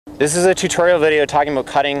This is a tutorial video talking about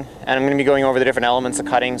cutting, and I'm going to be going over the different elements of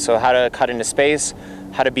cutting, so how to cut into space,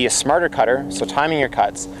 how to be a smarter cutter, so timing your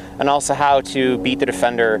cuts, and also how to beat the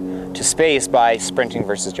defender to space by sprinting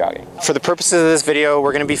versus jogging. For the purposes of this video,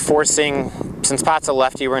 we're going to be forcing, since Pat's a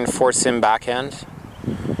lefty, we're going to force him backhand.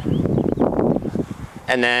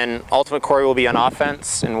 And then Ultimate Corey will be on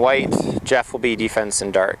offense in white, Jeff will be defense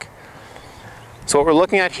in dark. So what we're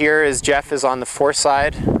looking at here is Jeff is on the force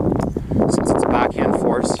side, since it's a backhand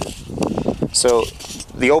force. So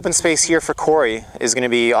the open space here for Corey is going to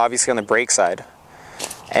be obviously on the break side,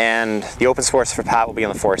 and the open space for Pat will be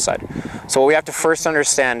on the force side. So what we have to first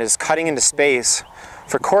understand is cutting into space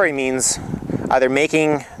for Corey means either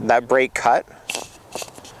making that break cut,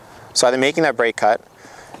 so either making that break cut,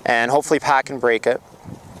 and hopefully Pat can break it.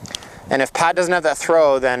 And if Pat doesn't have that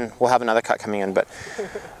throw, then we'll have another cut coming in. But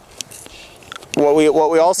what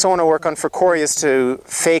we also want to work on for Corey is to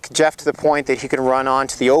fake Jeff to the point that he can run on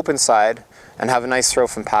to the open side and have a nice throw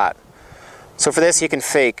from Pat. So for this, he can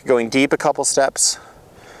fake going deep a couple steps.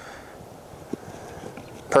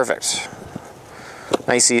 Perfect.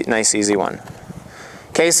 Nice easy one.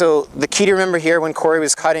 Okay, so the key to remember here when Corey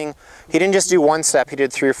was cutting, he didn't just do one step, he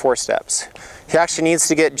did 3 or 4 steps. He actually needs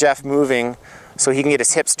to get Jeff moving so he can get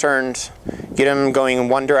his hips turned, get him going in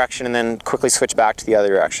one direction, and then quickly switch back to the other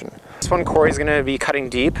direction. This one, Corey's going to be cutting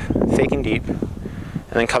deep, faking deep,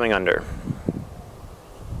 and then coming under.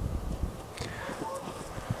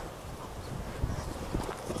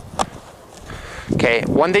 Okay,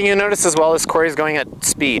 one thing you notice as well is Corey's going at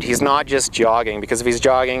speed. He's not just jogging, because if he's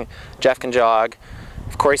jogging, Jeff can jog.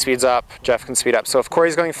 If Corey speeds up, Jeff can speed up. So if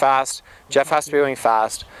Corey's going fast, Jeff has to be going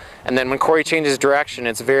fast. And then when Corey changes direction,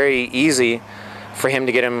 it's very easy for him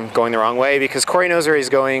to get him going the wrong way, because Corey knows where he's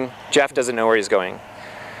going, Jeff doesn't know where he's going.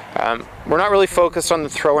 We're not really focused on the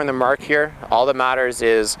throw and the mark here. All that matters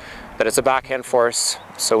is that it's a backhand force,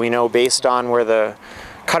 so we know based on where the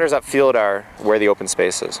cutters upfield are, where the open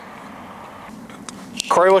space is.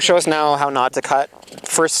 Corey will show us now how not to cut,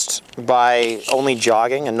 first by only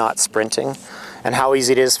jogging and not sprinting, and how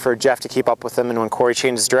easy it is for Jeff to keep up with him, and when Corey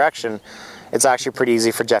changes direction, it's actually pretty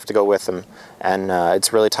easy for Jeff to go with him, and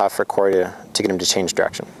it's really tough for Corey to get him to change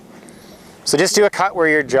direction. So just do a cut where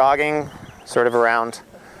you're jogging sort of around.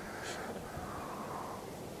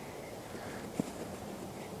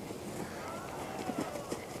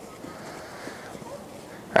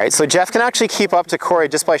 Alright, so Jeff can actually keep up to Corey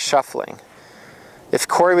just by shuffling. If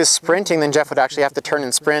Corey was sprinting, then Jeff would actually have to turn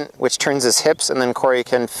and sprint, which turns his hips, and then Corey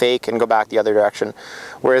can fake and go back the other direction.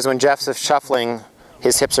 Whereas when Jeff's shuffling,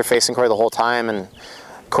 his hips are facing Corey the whole time, and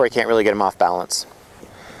Corey can't really get him off balance.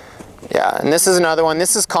 Yeah, and this is another one.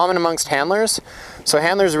 This is common amongst handlers. So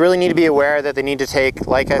handlers really need to be aware that they need to take,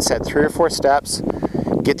 like I said, 3 or 4 steps,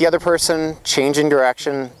 get the other person changing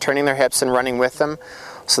direction, turning their hips and running with them,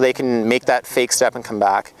 so they can make that fake step and come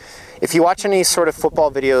back. If you watch any sort of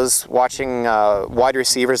football videos, watching wide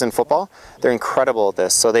receivers in football, they're incredible at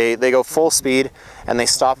this. So they go full speed, and they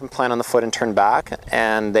stop and plant on the foot and turn back,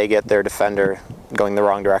 and they get their defender going the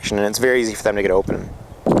wrong direction, and it's very easy for them to get open.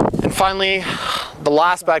 And finally, the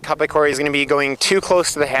last bad cut by Corey is going to be going too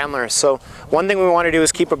close to the handler. So one thing we want to do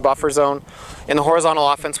is keep a buffer zone. In the horizontal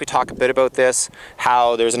offense, we talk a bit about this,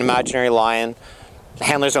 how there's an imaginary line. The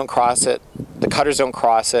handlers don't cross it, the cutters don't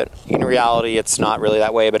cross it. In reality, it's not really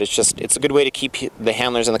that way, but it's a good way to keep the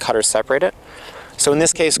handlers and the cutters separated. So in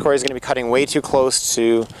this case, Corey's going to be cutting way too close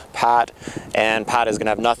to Pat, and Pat is going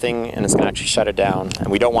to have nothing, and it's going to actually shut it down, and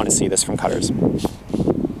we don't want to see this from cutters.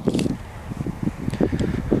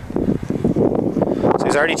 So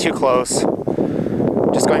he's already too close,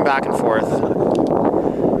 just going back and forth.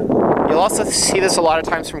 You'll also see this a lot of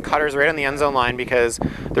times from cutters right on the end zone line, because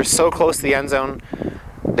they're so close to the end zone,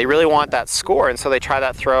 they really want that score, and so they try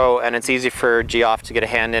that throw, and it's easy for G-off to get a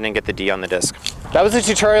hand in and get the D on the disc. That was a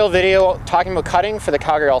tutorial video talking about cutting for the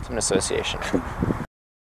Calgary Ultimate Association.